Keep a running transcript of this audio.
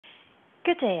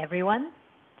Good day, everyone,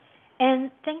 and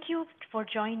thank you for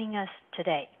joining us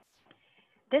today.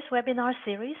 This webinar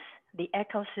series, The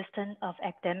Ecosystem of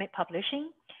Academic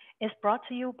Publishing, is brought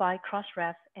to you by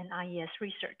Crossref and IES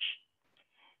Research.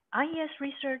 IES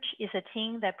Research is a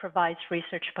team that provides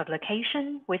research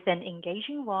publication with an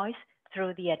engaging voice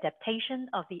through the adaptation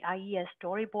of the IES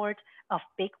storyboard of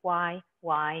Big Why,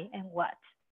 and What.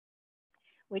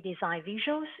 We design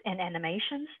visuals and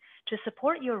animations to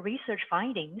support your research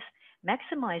findings,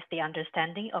 maximize the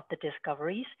understanding of the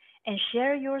discoveries, and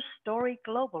share your story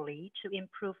globally to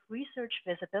improve research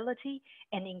visibility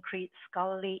and increase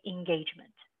scholarly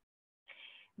engagement.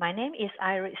 My name is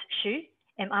Iris Xu,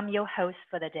 and I'm your host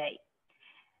for the day.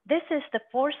 This is the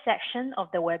fourth section of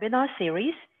the webinar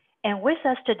series, and with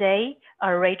us today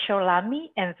are Rachel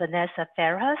Lamy and Vanessa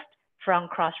Fairhurst from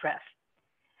Crossref.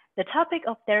 The topic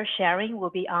of their sharing will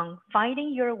be on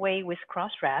finding your way with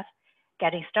Crossref,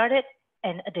 getting started,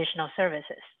 and additional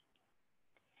services.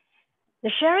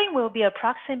 The sharing will be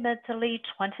approximately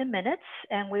 20 minutes,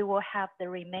 and we will have the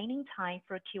remaining time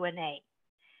for Q&A.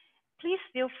 Please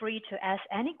feel free to ask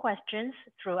any questions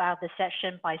throughout the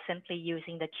session by simply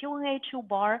using the Q&A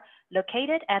toolbar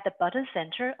located at the bottom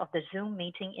center of the Zoom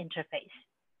meeting interface.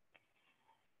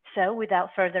 So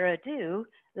without further ado,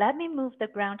 let me move the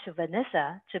ground to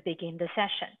Vanessa to begin the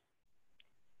session.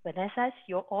 Vanessa,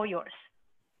 it's all yours.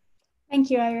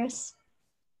 Thank you, Iris.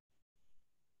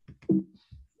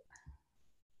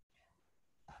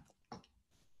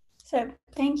 So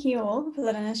thank you all for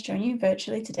letting us join you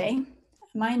virtually today.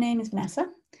 My name is Vanessa.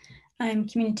 I'm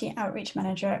Community Outreach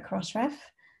Manager at Crossref,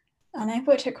 and I've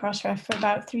worked at Crossref for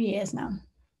about 3 years now.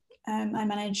 I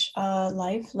manage our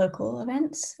live local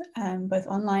events, both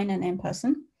online and in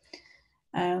person.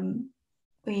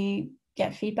 We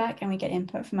get feedback and we get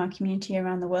input from our community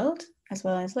around the world, as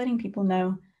well as letting people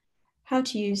know how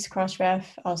to use Crossref,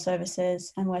 our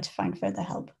services, and where to find further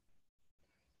help.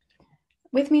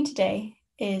 With me today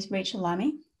is Rachel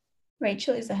Lamy.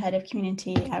 Rachel is the head of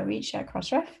community outreach at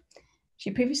Crossref. She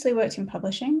previously worked in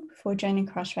publishing before joining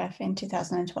Crossref in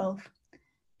 2012.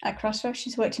 At Crossref,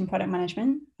 she's worked in product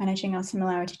management, managing our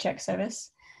similarity check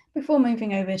service, before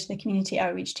moving over to the community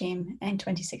outreach team in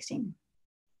 2016.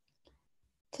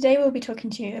 Today, we'll be talking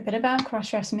to you a bit about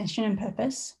Crossref's mission and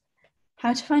purpose,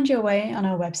 how to find your way on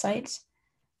our website,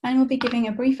 and we'll be giving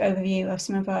a brief overview of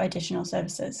some of our additional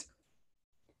services.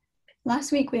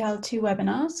 Last week, we held 2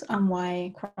 webinars on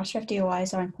why Crossref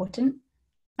DOIs are important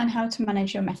and how to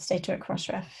manage your metadata at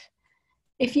Crossref.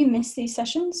 If you missed these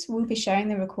sessions, we'll be sharing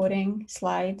the recording,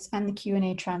 slides, and the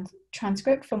Q&A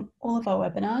transcript from all of our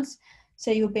webinars,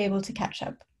 so you'll be able to catch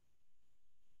up.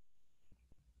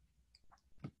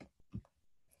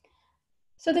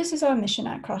 So this is our mission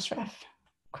at Crossref.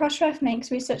 Crossref makes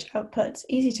research outputs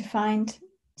easy to find,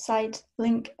 cite,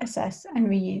 link, assess, and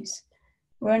reuse.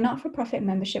 We're a not-for-profit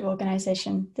membership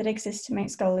organisation that exists to make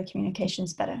scholarly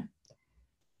communications better.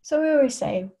 So we always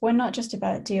say, we're not just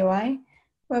about DOI,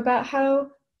 we're about how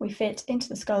we fit into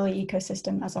the scholarly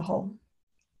ecosystem as a whole.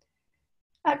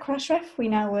 At Crossref, we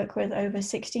now work with over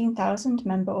 16,000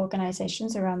 member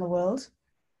organisations around the world.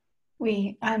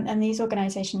 And these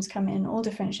organisations come in all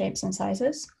different shapes and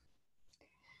sizes.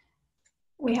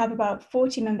 We have about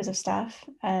 40 members of staff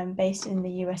based in the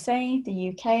USA, the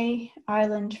UK,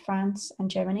 Ireland, France,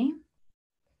 and Germany.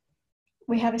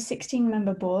 We have a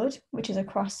 16-member board, which is a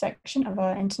cross-section of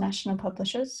our international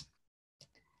publishers.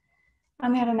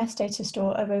 And we have a metadata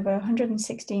store of over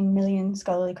 116 million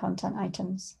scholarly content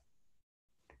items.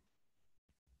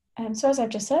 So as I've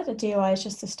just said, a DOI is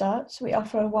just the start. We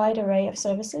offer a wide array of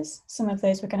services. Some of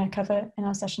those we're going to cover in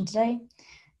our session today,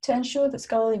 to ensure that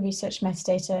scholarly research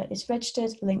metadata is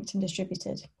registered, linked, and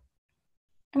distributed.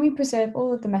 And we preserve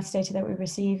all of the metadata that we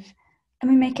receive, and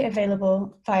we make it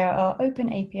available via our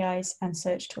open APIs and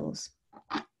search tools.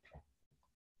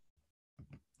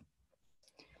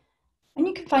 And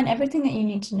you can find everything that you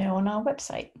need to know on our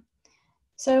website.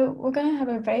 So we're going to have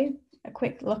a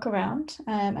quick look around,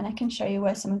 and I can show you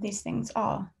where some of these things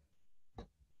are.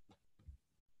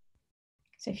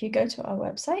 So if you go to our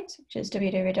website, which is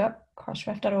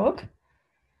www.crossref.org,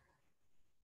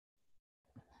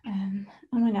 and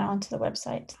we're now onto the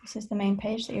website. This is the main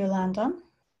page that you'll land on.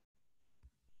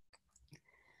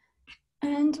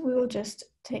 And we will just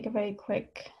take a very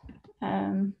quick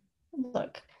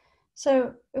look.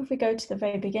 So if we go to the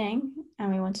very beginning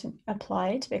and we want to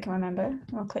apply to become a member,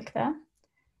 we'll click there.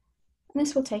 And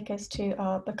this will take us to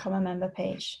our Become a Member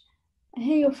page. And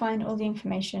here you'll find all the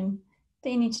information that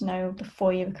you need to know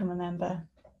before you become a member.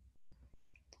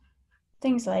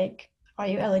 Things like, are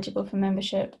you eligible for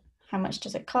membership? How much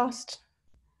does it cost?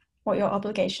 What your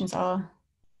obligations are?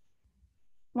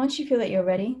 Once you feel that you're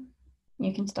ready,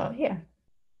 you can start here.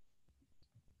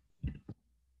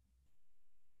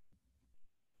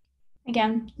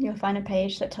 Again, you'll find a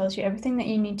page that tells you everything that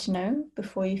you need to know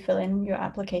before you fill in your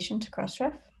application to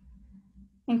Crossref,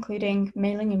 including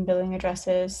mailing and billing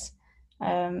addresses,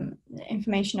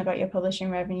 information about your publishing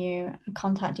revenue, and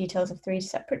contact details of 3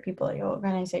 separate people at your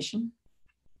organization.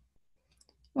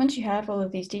 Once you have all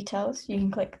of these details, you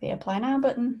can click the Apply Now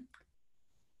button,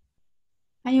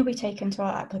 and you'll be taken to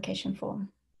our application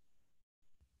form.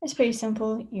 It's pretty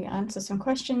simple. You answer some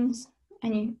questions,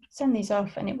 and you send these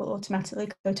off, and it will automatically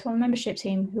go to our membership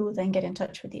team, who will then get in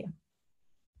touch with you.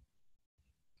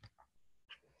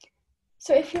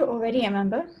 So if you're already a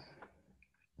member,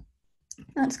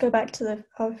 let's go back to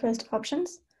our first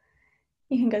options.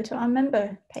 You can go to our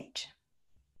member page.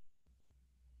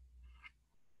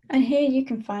 And here you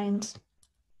can find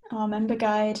our member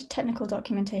guide, technical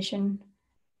documentation,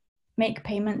 make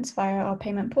payments via our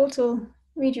payment portal,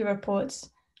 read your reports,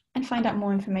 and find out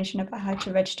more information about how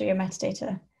to register your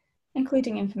metadata,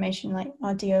 including information like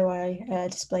our DOI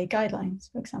display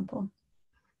guidelines, for example.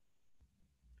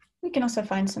 You can also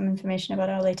find some information about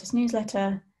our latest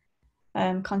newsletter,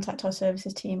 contact our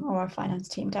services team or our finance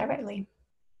team directly.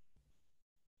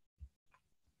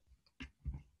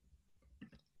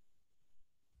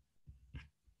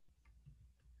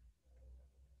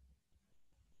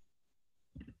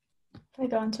 If I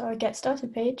go onto our Get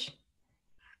Started page,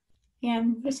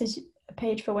 again, this is a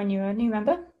page for when you're a new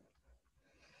member,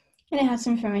 and it has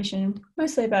some information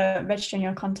mostly about registering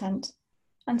your content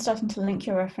and starting to link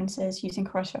your references using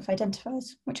Crossref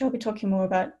identifiers, which I'll be talking more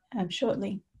about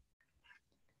shortly.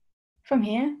 From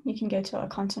here, you can go to our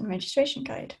content registration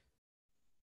guide.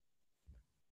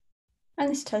 And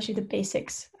this tells you the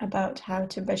basics about how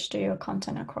to register your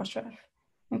content at Crossref,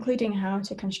 including how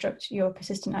to construct your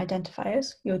persistent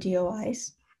identifiers, your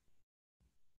DOIs,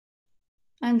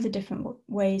 and the different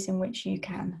ways in which you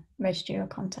can register your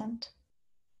content.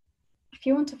 If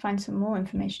you want to find some more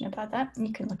information about that,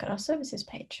 you can look at our services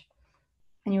page,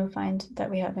 and you'll find that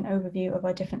we have an overview of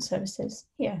our different services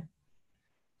here.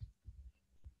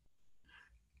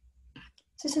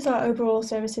 So this is our overall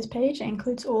services page. It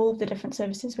includes all of the different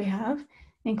services we have,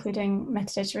 including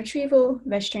metadata retrieval,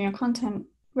 registering your content,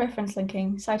 reference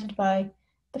linking, cited by,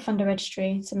 the funder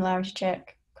registry, similarity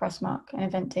check, crossmark, and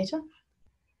event data.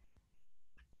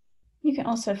 You can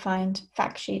also find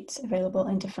fact sheets available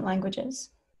in different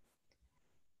languages.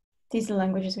 These are the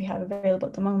languages we have available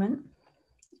at the moment.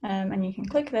 And you can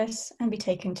click this and be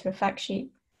taken to a fact sheet.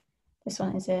 This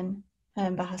one is in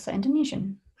Bahasa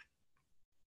Indonesian.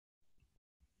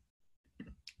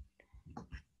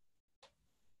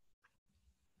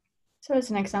 So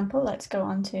as an example, let's go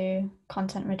on to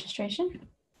content registration.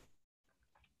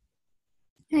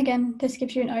 And again, this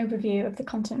gives you an overview of the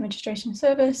content registration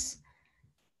service,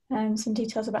 some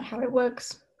details about how it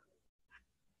works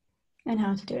and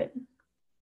how to do it.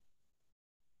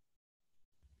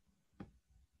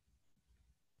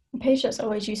 A page that's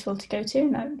always useful to go to,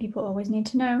 and that people always need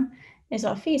to know, is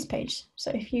our fees page.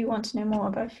 So if you want to know more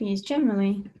about fees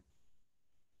generally,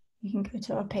 you can go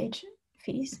to our page,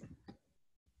 fees.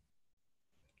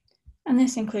 And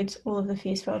this includes all of the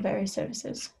fees for our various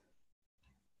services.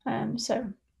 So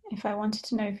if I wanted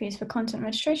to know fees for content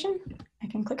registration, I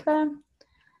can click there,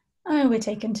 and we're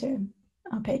taken to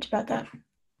our page about that,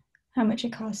 how much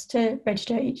it costs to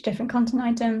register each different content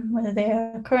item, whether they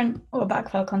are current or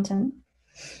backfile content.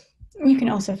 You can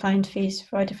also find fees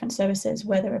for our different services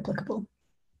where they're applicable.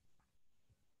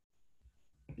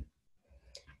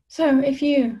 So if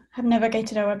you have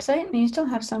navigated our website and you still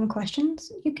have some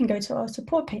questions, you can go to our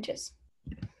support pages.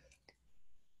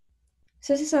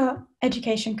 So this is our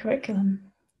education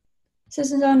curriculum. So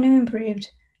this is our new improved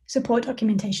support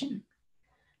documentation.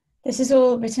 This is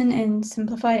all written in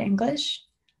simplified English,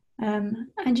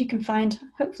 and you can find,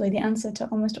 hopefully, the answer to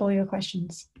almost all your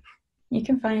questions. You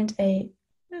can find a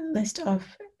list of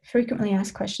frequently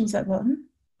asked questions at the bottom,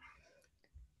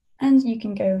 and you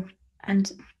can go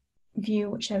and view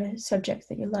whichever subject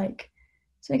that you like.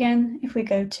 So again, if we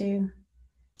go to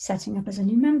setting up as a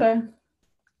new member,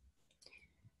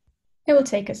 it will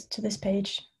take us to this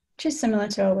page, which is similar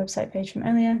to our website page from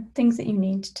earlier, things that you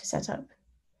need to set up.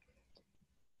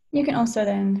 You can also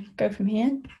then go from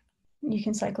here. You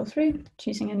can cycle through,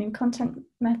 choosing a new content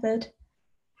method,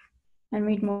 and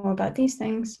read more about these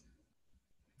things.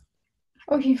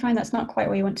 Or if you find that's not quite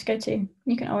where you want to go to,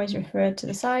 you can always refer to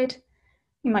the side.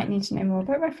 You might need to know more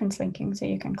about reference linking, so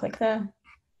you can click there.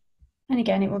 And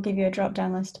again, it will give you a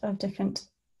drop-down list of different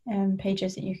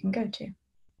pages that you can go to.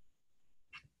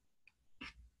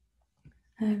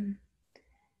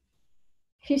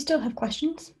 If you still have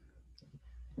questions,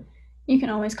 you can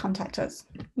always contact us.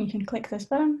 You can click this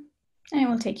button and it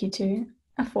will take you to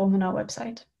a form on our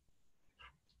website.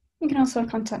 You can also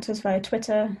contact us via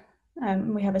Twitter.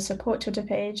 We have a support Twitter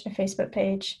page, a Facebook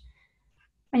page,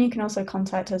 and you can also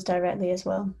contact us directly as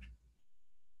well.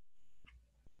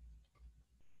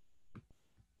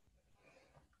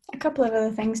 A couple of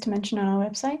other things to mention on our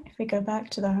website. If we go back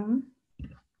to the home,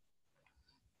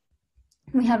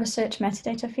 we have a search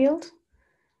metadata field.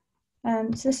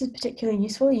 So this is particularly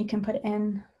useful. You can put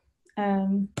in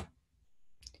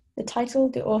the title,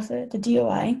 the author, the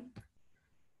DOI,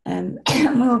 and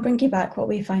we will bring you back what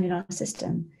we find in our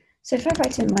system. So if I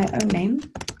write in my own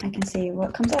name, I can see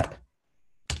what comes up.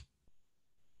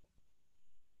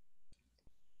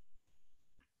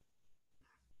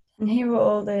 And here are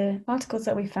all the articles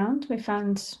that we found. We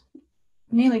found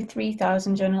nearly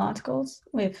 3,000 journal articles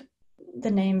with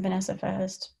the name Vanessa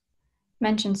Fairhurst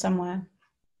mentioned somewhere.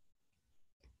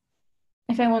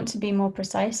 If I want to be more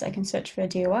precise, I can search for a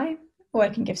DOI, or I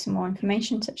can give some more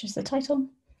information, such as the title,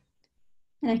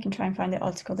 and I can try and find the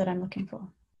article that I'm looking for.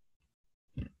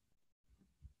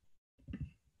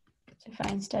 So if I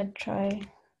instead try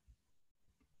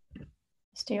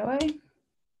this DOI,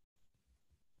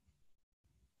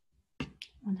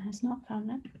 one has not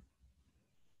found it.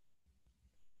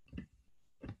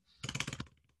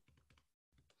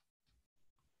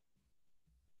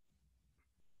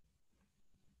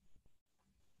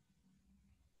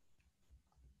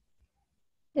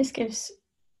 This gives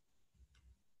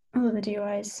all of the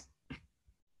DOIs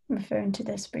referring to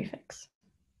this prefix.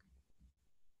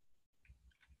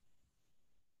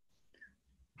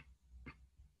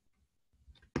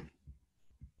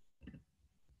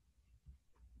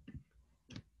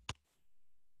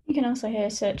 You can also here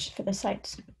search for the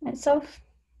site itself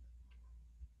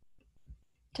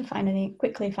to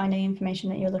quickly find any information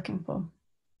that you're looking for.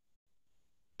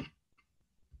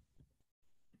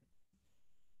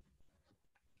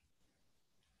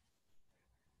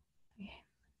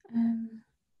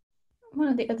 One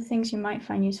of the other things you might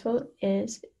find useful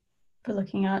is for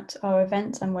looking at our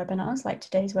events and webinars, like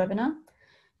today's webinar.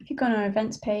 If you go on our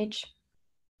events page,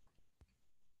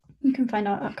 you can find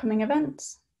our upcoming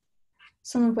events,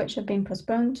 some of which have been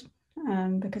postponed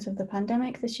because of the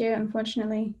pandemic this year,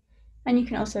 unfortunately. And you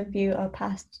can also view our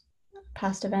past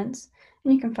events,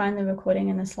 and you can find the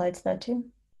recording and the slides there too.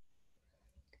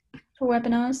 For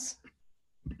webinars,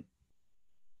 you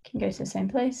can go to the same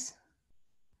place.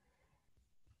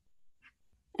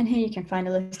 And here you can find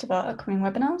a list of our upcoming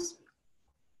webinars,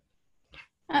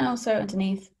 and also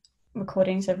underneath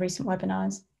recordings of recent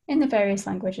webinars in the various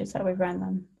languages that we've ran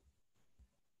them.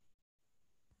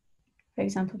 For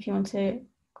example, if you want to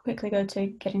quickly go to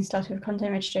getting started with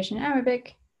content registration in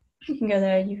Arabic, you can go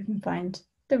there, you can find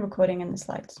the recording and the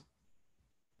slides.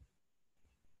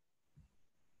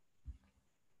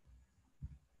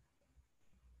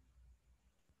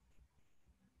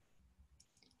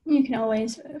 You can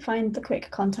always find the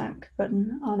quick contact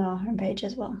button on our homepage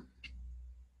as well.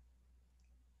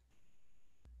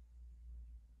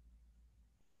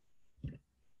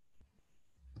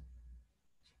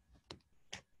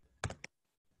 If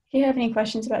you have any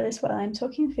questions about this while I'm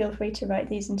talking, feel free to write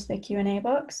these into the Q&A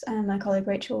box, and my colleague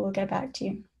Rachel will get back to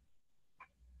you.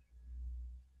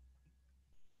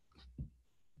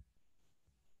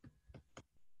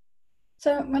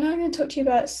 So we're now going to talk to you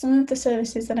about some of the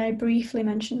services that I briefly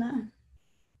mentioned there.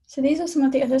 So these are some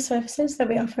of the other services that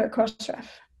we offer at Crossref: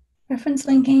 reference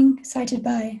linking, cited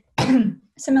by,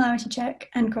 similarity check,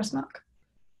 and crossmark.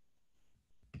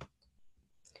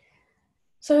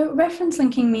 So reference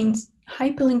linking means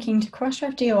hyperlinking to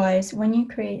Crossref DOIs when you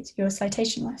create your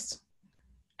citation list.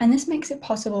 And this makes it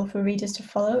possible for readers to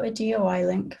follow a DOI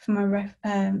link from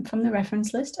the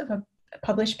reference list of a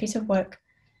published piece of work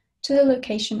to the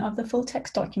location of the full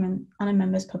text document on a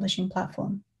member's publishing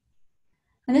platform.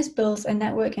 And this builds a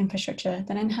network infrastructure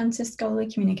that enhances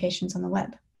scholarly communications on the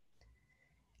web.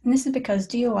 And this is because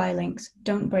DOI links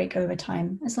don't break over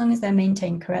time as long as they're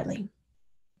maintained correctly.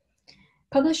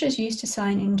 Publishers used to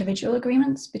sign individual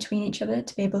agreements between each other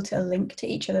to be able to link to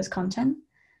each other's content,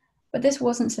 but this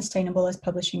wasn't sustainable as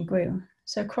publishing grew,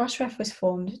 so Crossref was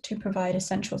formed to provide a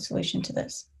central solution to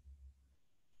this.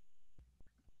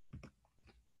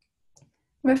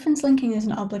 Reference linking is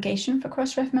an obligation for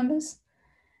Crossref members.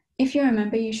 If you're a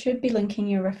member, you should be linking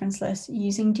your reference list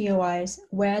using DOIs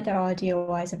where there are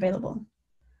DOIs available.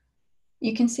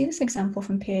 You can see this example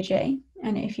from PeerJ,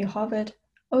 and if you hovered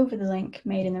over the link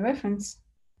made in the reference,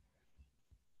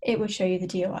 it would show you the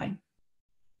DOI.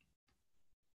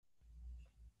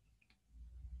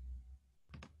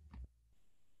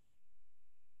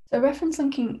 So reference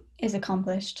linking is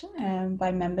accomplished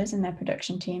by members and their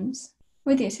production teams,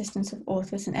 with the assistance of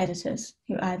authors and editors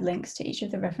who add links to each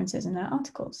of the references in their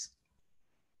articles.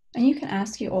 And you can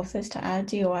ask your authors to add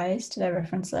DOIs to their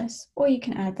reference list, or you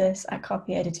can add this at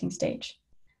copy editing stage.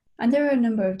 And there are a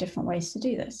number of different ways to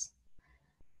do this.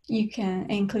 You can,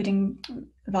 including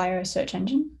via a search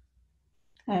engine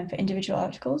for individual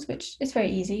articles, which is very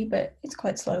easy, but it's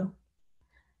quite slow.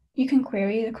 You can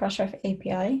query the Crossref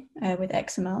API with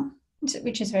XML,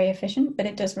 which is very efficient, but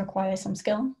it does require some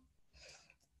skill.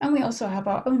 And we also have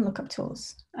our own lookup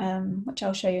tools, which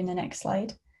I'll show you in the next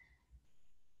slide,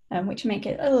 which make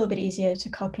it a little bit easier to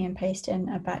copy and paste in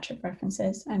a batch of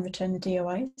references and return the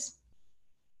DOIs.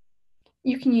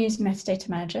 You can use Metadata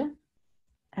Manager,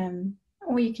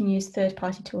 or you can use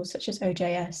third-party tools such as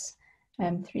OJS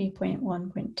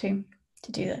 3.1.2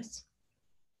 to do this.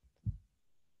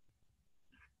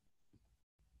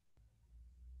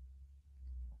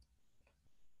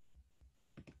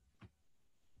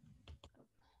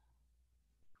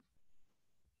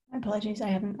 My apologies, I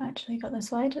haven't actually got the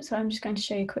slide, so I'm just going to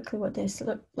show you quickly what this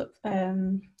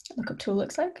lookup tool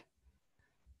looks like.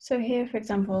 So here, for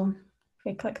example, if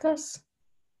we click this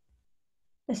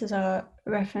is our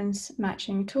reference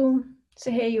matching tool.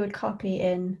 So here you would copy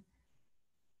in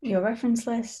your reference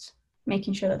list,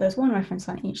 making sure that there's one reference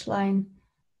on each line,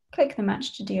 click the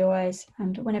match to DOIs,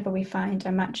 and whenever we find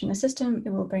a match in the system, it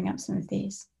will bring up some of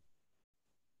these.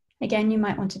 Again, you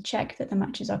might want to check that the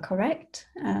matches are correct.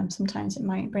 Sometimes it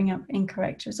might bring up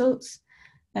incorrect results.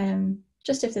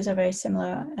 Just if there's a very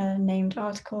similar named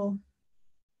article,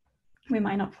 we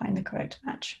might not find the correct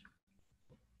match.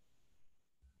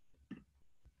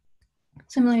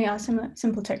 Similarly, our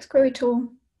simple text query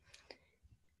tool.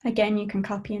 Again, you can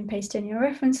copy and paste in your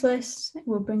reference list. It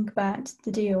will bring back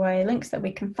the DOI links that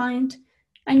we can find.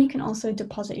 And you can also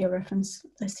deposit your reference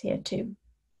list here too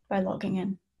by logging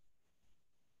in.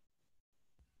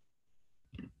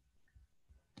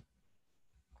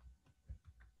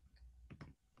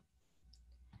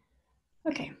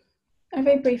 Okay, a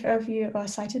very brief overview of our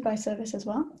cited by service as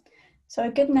well. So a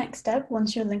good next step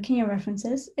once you're linking your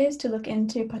references is to look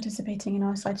into participating in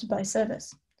our cited by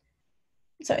service.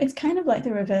 So it's kind of like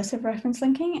the reverse of reference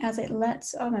linking, as it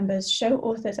lets our members show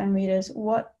authors and readers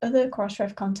what other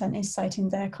Crossref content is citing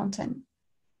their content.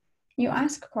 You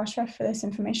ask Crossref for this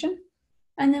information,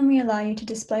 and then we allow you to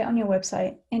display it on your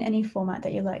website in any format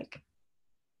that you like.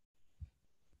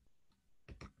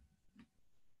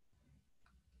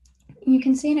 You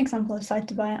can see an example of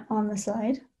cited by on the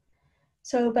slide.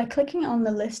 So by clicking on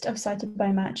the list of cited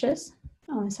by matches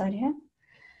on the side here,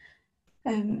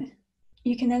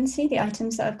 you can then see the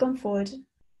items that have gone forward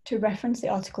to reference the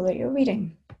article that you're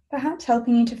reading, perhaps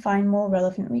helping you to find more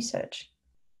relevant research.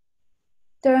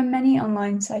 There are many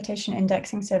online citation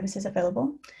indexing services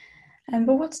available,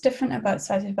 but what's different about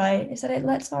cited by is that it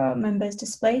lets our members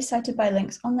display cited by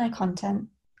links on their content,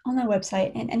 on their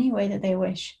website in any way that they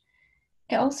wish.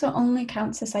 It also only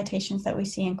counts the citations that we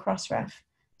see in Crossref,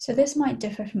 so this might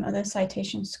differ from other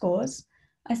citation scores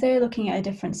as they are looking at a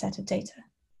different set of data.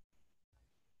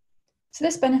 So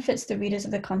this benefits the readers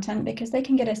of the content because they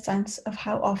can get a sense of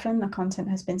how often the content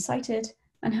has been cited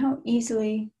and how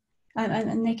easily,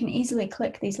 and they can easily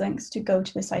click these links to go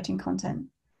to the citing content.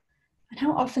 And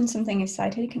how often something is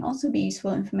cited can also be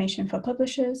useful information for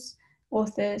publishers,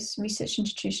 authors, research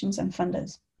institutions, and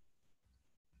funders.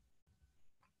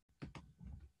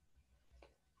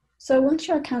 So once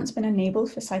your account's been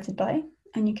enabled for cited by,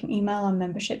 and you can email our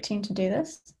membership team to do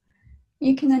this,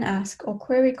 you can then ask or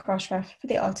query Crossref for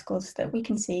the articles that we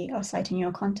can see are citing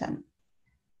your content.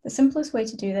 The simplest way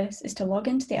to do this is to log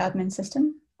into the admin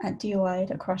system at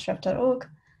doi.crossref.org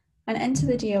and enter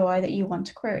the DOI that you want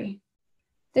to query.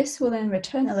 This will then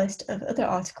return a list of other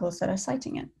articles that are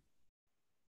citing it.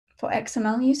 For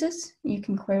XML users, you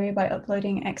can query by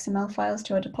uploading XML files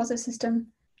to our deposit system,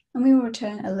 and we will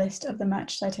return a list of the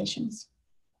matched citations.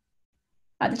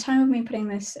 At the time of me putting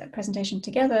this presentation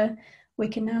together, we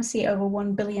can now see over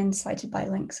 1 billion cited by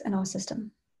links in our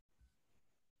system.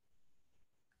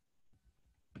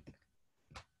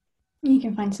 You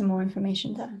can find some more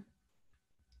information there.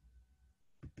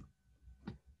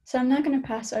 So I'm now going to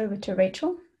pass over to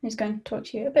Rachel, who's going to talk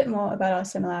to you a bit more about our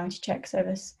similarity check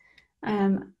service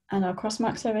and our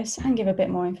crossmark service, and give a bit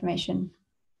more information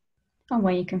on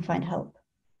where you can find help.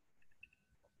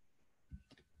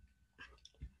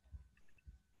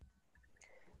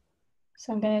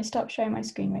 So I'm going to stop sharing my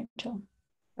screen, Rachel.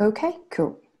 Okay,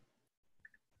 cool.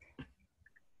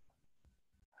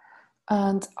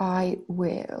 And I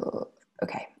will,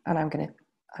 okay, and I'm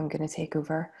gonna take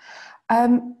over.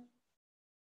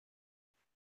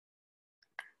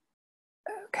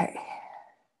 Okay.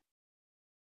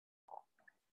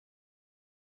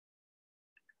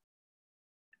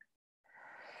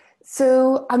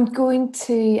 So I'm going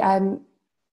to,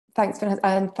 thanks, Vanessa,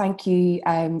 and thank you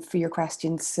for your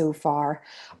questions so far.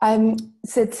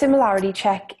 So Similarity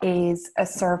Check is a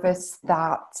service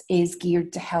that is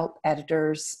geared to help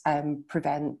editors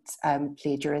prevent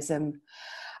plagiarism.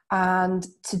 And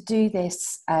to do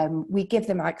this, we give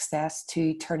them access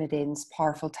to Turnitin's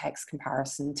powerful text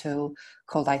comparison tool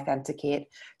called Authenticate,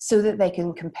 so that they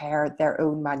can compare their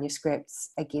own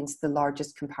manuscripts against the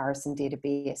largest comparison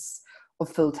database of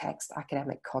full text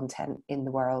academic content in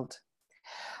the world.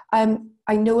 I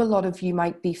know a lot of you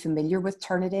might be familiar with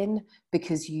Turnitin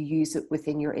because you use it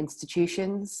within your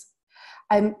institutions.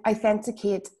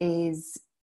 Authenticate is,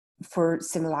 for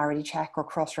Similarity Check or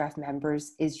Crossref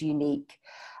members, is unique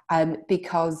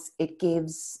because it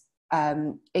gives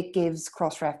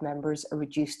Crossref members a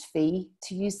reduced fee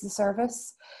to use the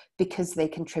service because they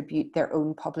contribute their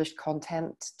own published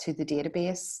content to the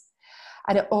database.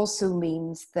 And it also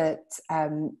means that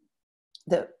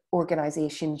the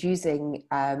organisations using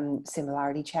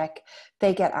Similarity Check,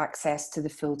 they get access to the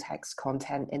full text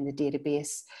content in the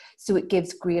database. So it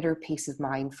gives greater peace of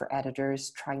mind for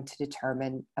editors trying to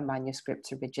determine a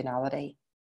manuscript's originality.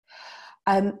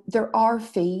 There are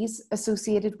fees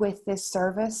associated with this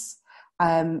service,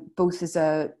 both as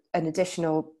an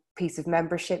additional piece of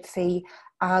membership fee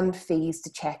and fees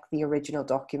to check the original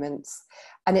documents.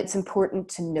 And it's important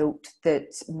to note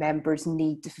that members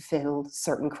need to fulfill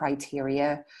certain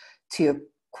criteria to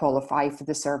qualify for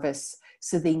the service.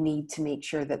 So they need to make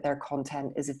sure that their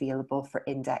content is available for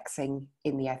indexing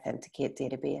in the Authenticate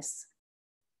database.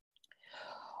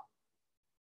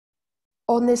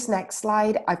 On this next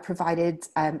slide, I provided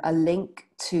a link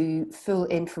to full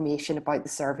information about the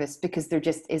service because there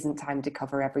just isn't time to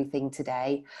cover everything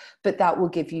today, but that will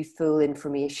give you full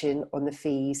information on the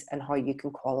fees and how you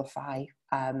can qualify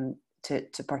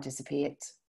to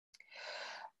participate.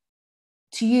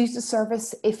 To use the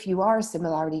service, if you are a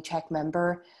Similarity Check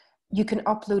member, you can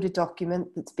upload a document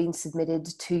that's been submitted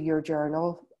to your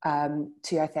journal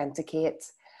to Authenticate.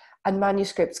 And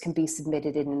manuscripts can be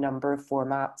submitted in a number of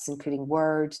formats, including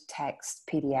Word, text,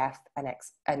 PDF, and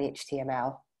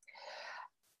HTML.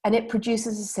 And it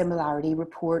produces a similarity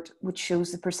report, which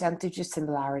shows the percentage of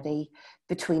similarity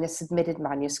between a submitted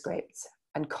manuscript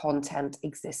and content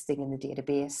existing in the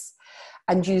database.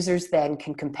 And users then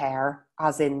can compare,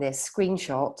 as in this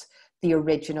screenshot, the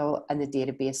original and the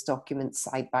database documents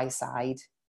side by side.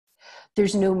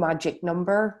 There's no magic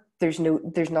number. There's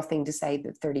nothing to say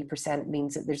that 30%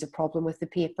 means that there's a problem with the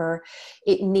paper.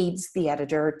 It needs the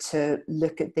editor to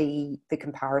look at the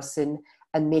comparison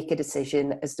and make a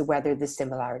decision as to whether the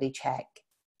similarity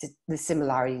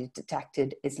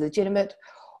detected is legitimate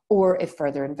or if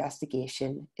further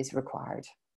investigation is required.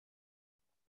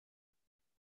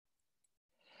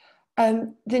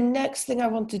 The next thing I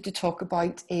wanted to talk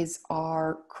about is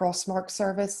our Crossmark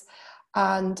service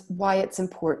and why it's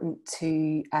important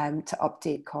to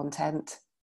update content.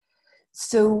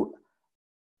 So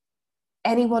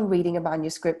anyone reading a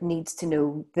manuscript needs to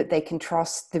know that they can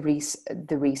trust the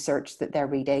research that they're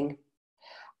reading.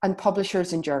 And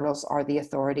publishers and journals are the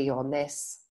authority on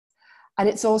this. And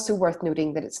it's also worth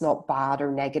noting that it's not bad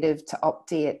or negative to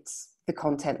update the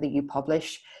content that you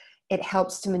publish. It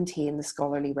helps to maintain the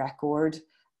scholarly record,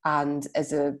 and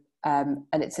it's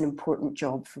an important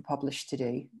job for publishers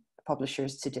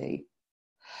to do.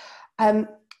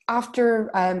 After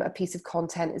a piece of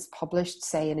content is published,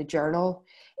 say in a journal,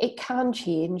 it can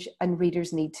change and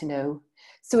readers need to know.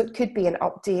 So it could be an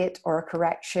update or a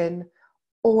correction,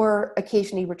 or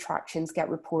occasionally retractions get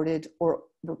reported or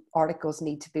articles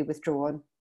need to be withdrawn.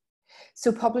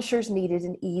 So publishers needed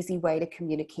an easy way to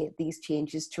communicate these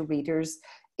changes to readers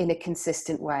in a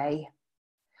consistent way.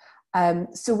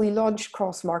 So we launched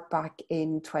Crossmark back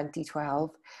in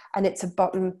 2012, and it's a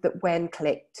button that when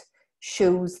clicked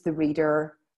shows the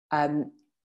reader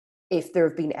if there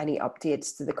have been any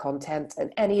updates to the content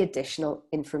and any additional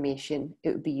information it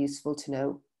would be useful to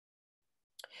know.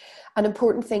 An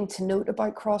important thing to note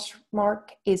about Crossmark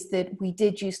is that we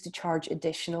did used to charge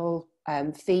additional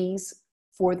fees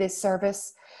for this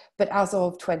service, but as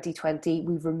of 2020,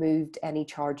 we've removed any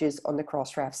charges on the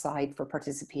Crossref side for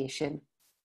participation.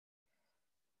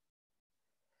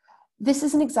 This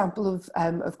is an example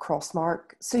of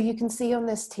Crossmark. So you can see on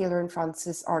this Taylor and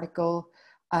Francis article,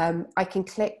 I can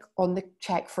click on the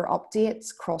check for updates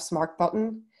Crossmark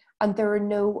button, and there are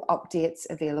no updates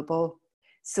available.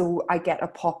 So I get a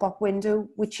pop-up window,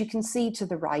 which you can see to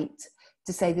the right,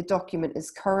 to say the document is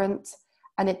current,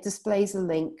 and it displays a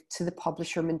link to the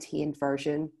publisher maintained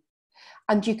version.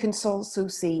 And you can also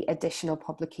see additional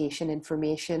publication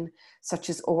information, such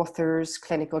as authors,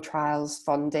 clinical trials,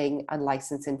 funding, and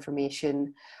license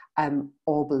information,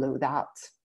 all below that.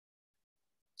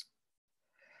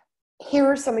 Here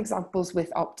are some examples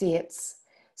with updates.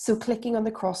 So clicking on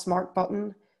the cross mark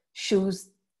button shows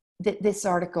that this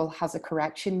article has a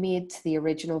correction made to the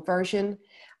original version,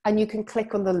 and you can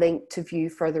click on the link to view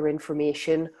further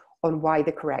information on why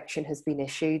the correction has been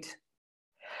issued.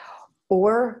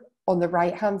 Or on the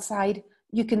right hand side,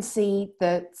 you can see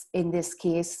that in this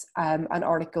case, an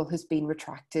article has been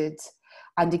retracted.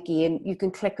 And again, you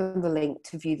can click on the link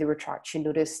to view the retraction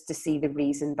notice to see the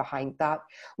reason behind that,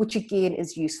 which again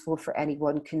is useful for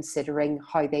anyone considering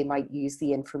how they might use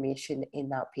the information in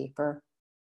that paper.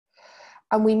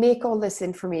 And we make all this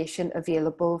information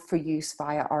available for use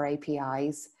via our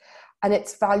APIs. And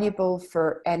it's valuable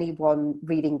for anyone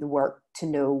reading the work to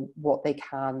know what they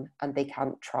can and they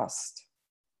can't trust.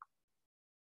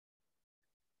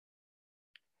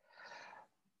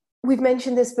 We've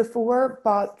mentioned this before,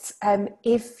 but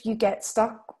if you get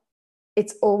stuck,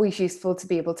 it's always useful to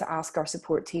be able to ask our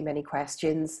support team any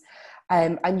questions.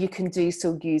 And you can do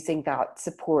so using that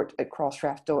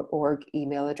support@crossref.org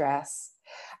email address.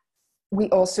 We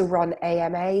also run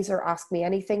AMAs or Ask Me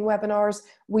Anything webinars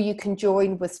where you can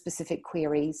join with specific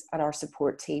queries and our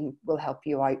support team will help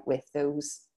you out with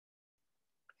those.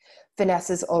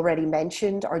 Vanessa's already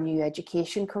mentioned our new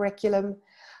education curriculum.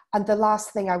 And the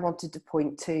last thing I wanted to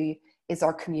point to is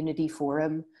our community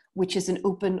forum, which is an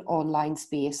open online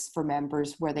space for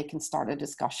members where they can start a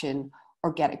discussion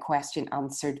or get a question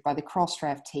answered by the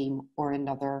Crossref team or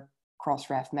another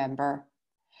Crossref member.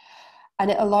 And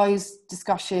it allows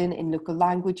discussion in local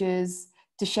languages,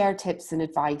 to share tips and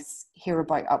advice, hear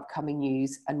about upcoming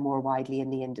news and more widely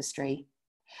in the industry.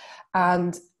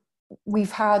 And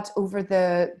we've had over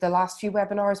the last few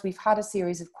webinars, we've had a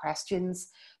series of questions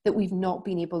that we've not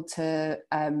been able to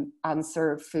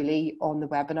answer fully on the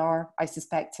webinar. I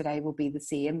suspect today will be the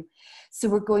same. So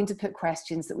we're going to put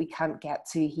questions that we can't get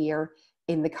to here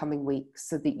in the coming weeks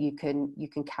so that you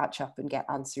can catch up and get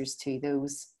answers to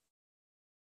those.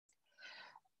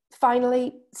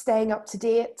 Finally, staying up to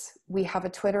date, we have a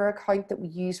Twitter account that we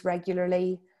use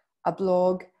regularly, a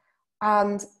blog,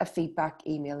 and a feedback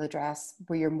email address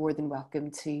where you're more than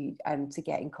welcome to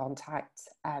get in contact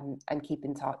and keep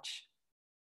in touch.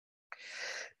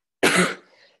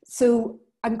 So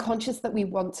I'm conscious that we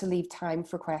want to leave time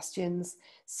for questions.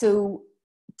 So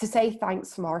to say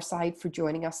thanks from our side for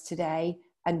joining us today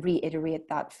and reiterate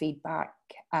that feedback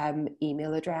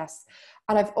email address.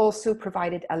 And I've also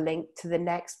provided a link to the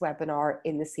next webinar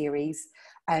in the series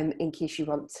in case you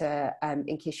want to,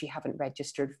 in case you haven't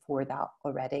registered for that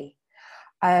already.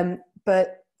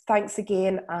 But thanks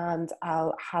again, and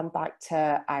I'll hand back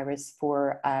to Iris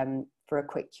for a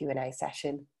quick Q&A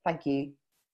session. Thank you.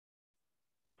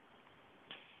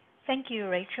 Thank you,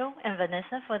 Rachel and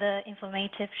Vanessa, for the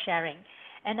informative sharing.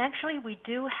 And actually, we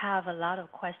do have a lot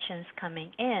of questions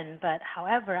coming in, but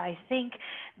however, I think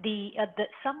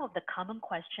some of the common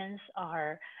questions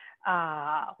are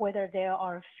whether there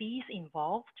are fees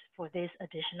involved for these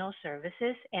additional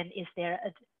services, and is there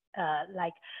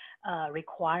a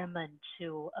requirement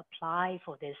to apply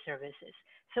for these services?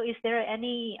 So is there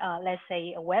any, let's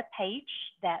say, a web page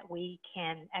that we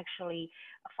can actually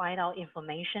find out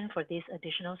information for these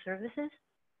additional services?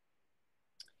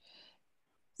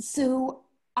 So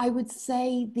I would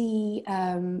say the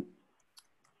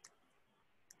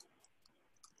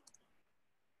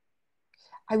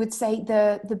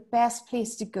best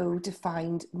place to go to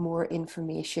find more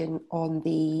information on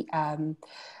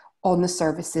the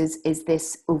services is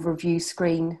this overview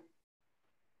screen.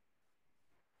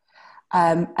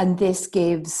 And this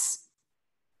gives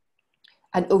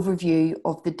an overview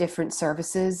of the different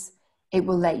services. It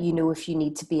will let you know if you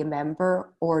need to be a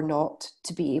member or not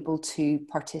to be able to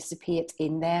participate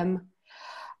in them.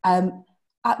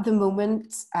 At the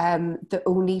moment, the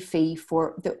only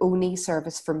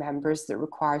service for members that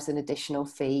requires an additional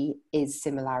fee is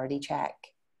Similarity Check.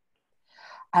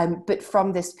 But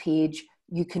from this page,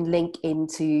 you can link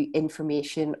into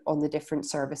information on the different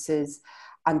services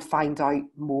and find out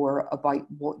more about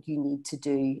what you need to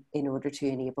do in order to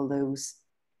enable those.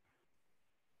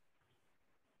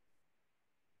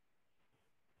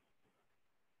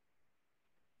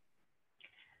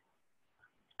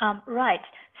 Right.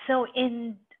 So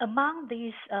among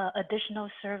these additional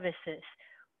services,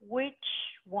 which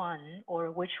one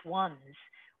or which ones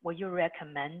would you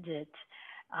recommend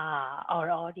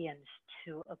our audience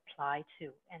to apply to,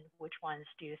 and which ones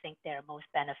do you think they're most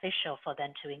beneficial for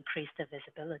them to increase the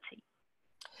visibility?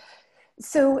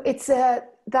 So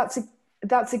that's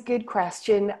a good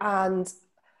question, and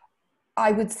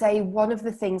I would say one of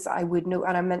the things I would note,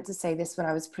 and I meant to say this when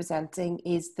I was presenting,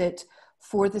 is that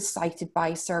For the cited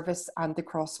by service and the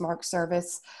crossmark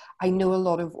service, I know a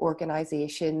lot of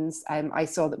organisations, I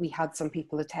saw that we had some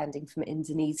people attending from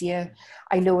Indonesia.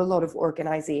 I know a lot of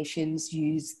organisations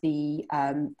use the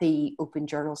Open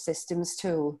Journal Systems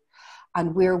tool,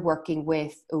 and we're working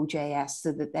with OJS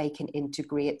so that they can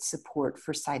integrate support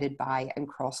for cited by and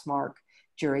crossmark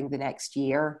during the next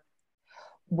year.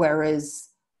 Whereas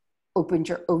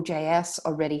OJS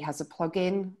already has a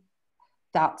plugin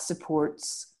that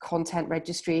supports content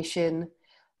registration,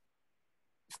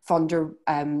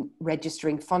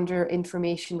 registering funder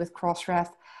information with Crossref,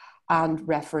 and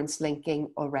reference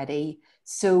linking already.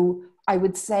 So I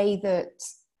would say that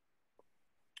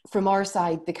from our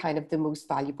side, the most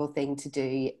valuable thing to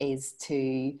do is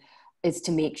to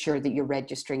make sure that you're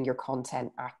registering your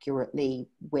content accurately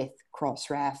with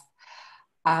Crossref.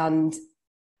 And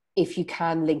if you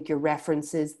can link your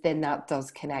references, then that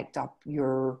does connect up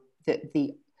your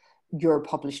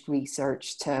published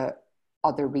research to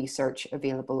other research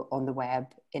available on the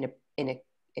web in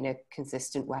a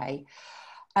consistent way.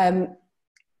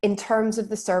 In terms of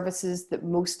the services that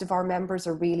most of our members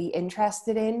are really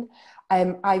interested in,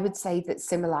 I would say that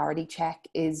Similarity Check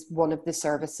is one of the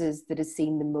services that has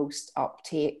seen the most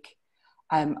uptake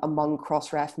among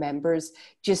Crossref members,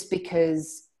 just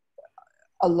because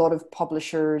a lot of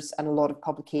publishers and a lot of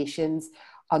publications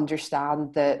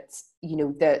understand that, you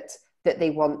know, that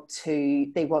they want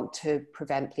to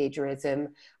prevent plagiarism,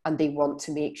 and they want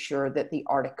to make sure that the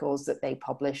articles that they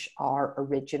publish are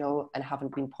original and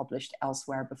haven't been published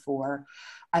elsewhere before.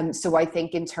 So I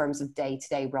think in terms of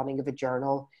day-to-day running of a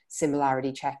journal,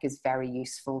 Similarity Check is very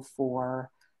useful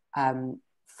for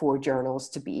journals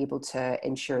to be able to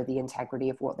ensure the integrity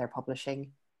of what they're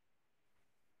publishing.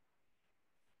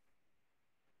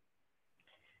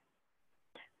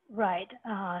 Right.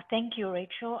 Thank you,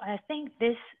 Rachel. I think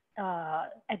this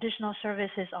additional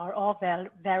services are all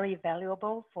very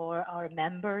valuable for our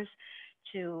members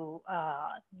to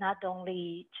not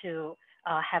only to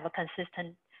have a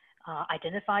consistent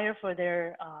identifier for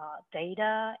their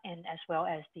data and as well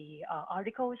as the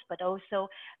articles, but also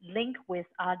link with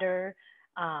other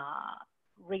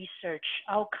research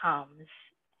outcomes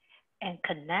and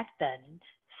connect them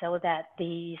so that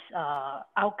these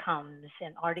outcomes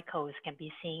and articles can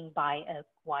be seen by a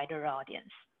wider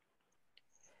audience.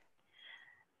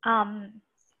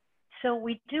 So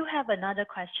we do have another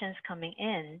questions coming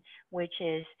in, which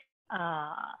is,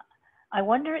 I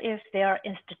wonder if there are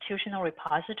institutional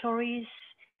repositories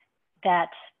that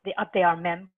they are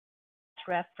members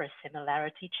for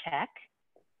Similarity Check.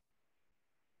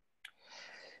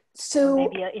 So or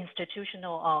maybe an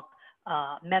institutional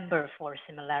member for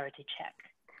Similarity Check.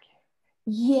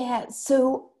 Yeah,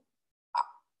 so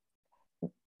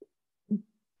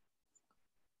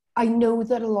I know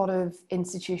that a lot of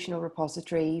institutional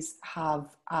repositories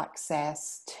have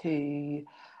access to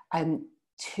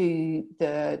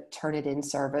the Turnitin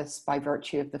service by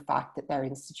virtue of the fact that their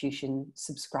institution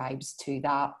subscribes to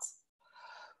that.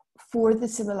 For the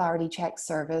Similarity Check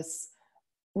service,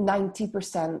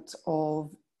 90%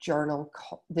 of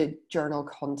the journal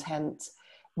content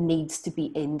needs to be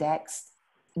indexed,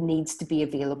 needs to be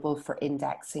available for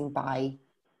indexing by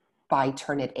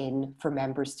Turnitin for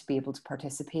members to be able to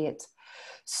participate.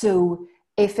 So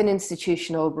if an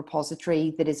institutional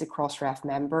repository that is a Crossref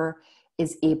member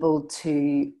is able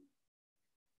to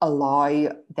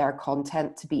allow their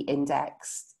content to be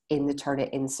indexed in the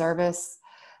Turnitin service,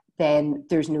 then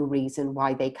there's no reason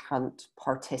why they can't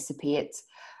participate.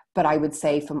 But I would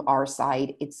say from our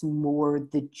side, it's more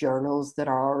the journals that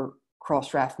are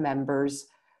Crossref members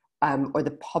or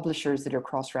the publishers that are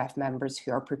Crossref members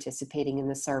who are participating in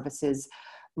the services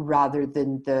rather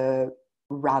than the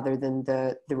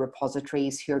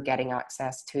repositories who are getting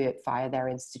access to it via their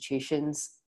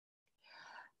institutions.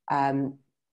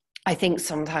 I think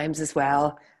sometimes as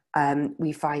well,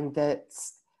 we find that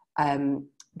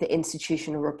the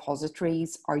institutional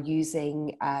repositories are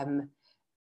using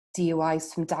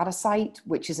DOIs from DataCite,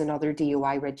 which is another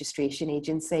DOI registration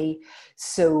agency.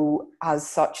 So as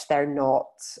such, they're not,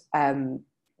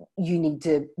 you need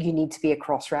to be a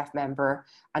Crossref member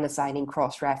and assigning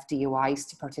Crossref DOIs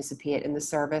to participate in the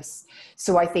service.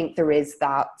 So I think there is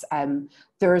that,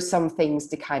 there are some things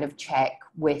to kind of check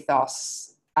with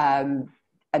us and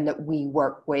that we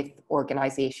work with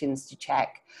organizations to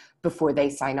check before they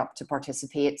sign up to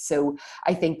participate. So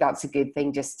I think that's a good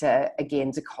thing just to,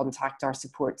 again, to contact our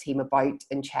support team about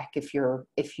and check if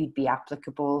you'd be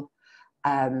applicable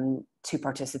to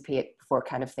participate before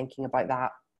kind of thinking about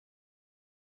that.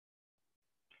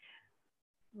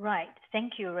 Right,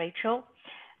 thank you, Rachel.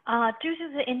 Due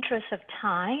to the interest of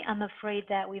time, I'm afraid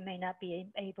that we may not be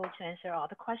able to answer all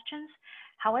the questions.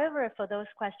 However, for those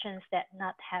questions that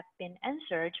not have been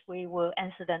answered, we will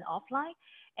answer them offline,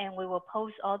 and we will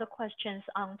post all the questions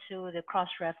onto the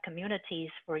Crossref communities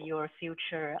for your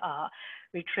future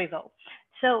retrieval.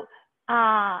 So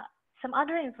some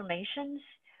other informations,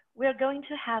 we're going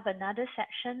to have another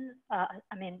section,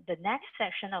 the next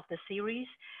section of the series,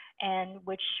 and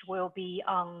which will be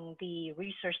on the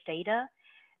research data.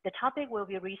 The topic will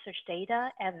be research data,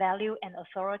 add value and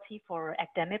authority for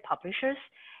academic publishers,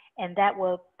 and that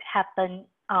will happen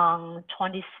on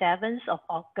 27th of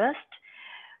August,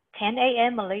 10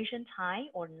 a.m. Malaysian time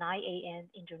or 9 a.m.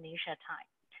 Indonesia time.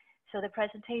 So the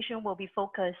presentation will be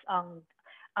focused on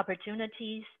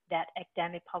opportunities that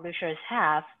academic publishers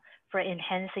have for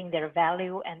enhancing their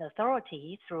value and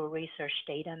authority through research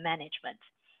data management.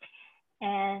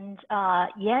 And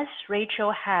yes,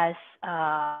 Rachel has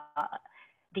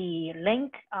the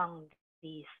link on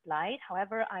the slide.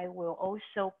 However, I will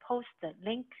also post the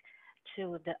link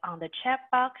on the chat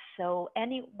box. So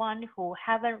anyone who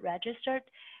haven't registered,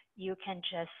 you can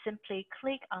just simply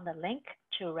click on the link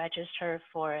to register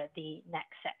for the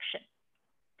next section.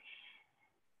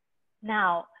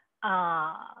 Now,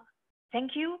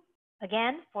 thank you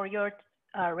again for your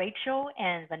Rachel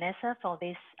and Vanessa for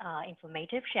this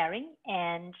informative sharing,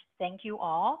 and thank you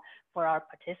all for our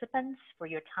participants for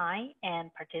your time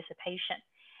and participation.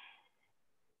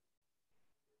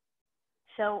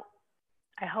 So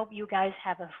I hope you guys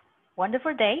have a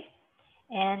wonderful day,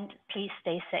 and please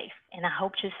stay safe, and I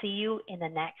hope to see you in the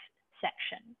next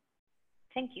section.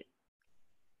 Thank you.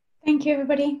 Thank you,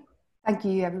 everybody. Thank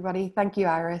you, everybody. Thank you,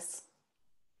 Iris.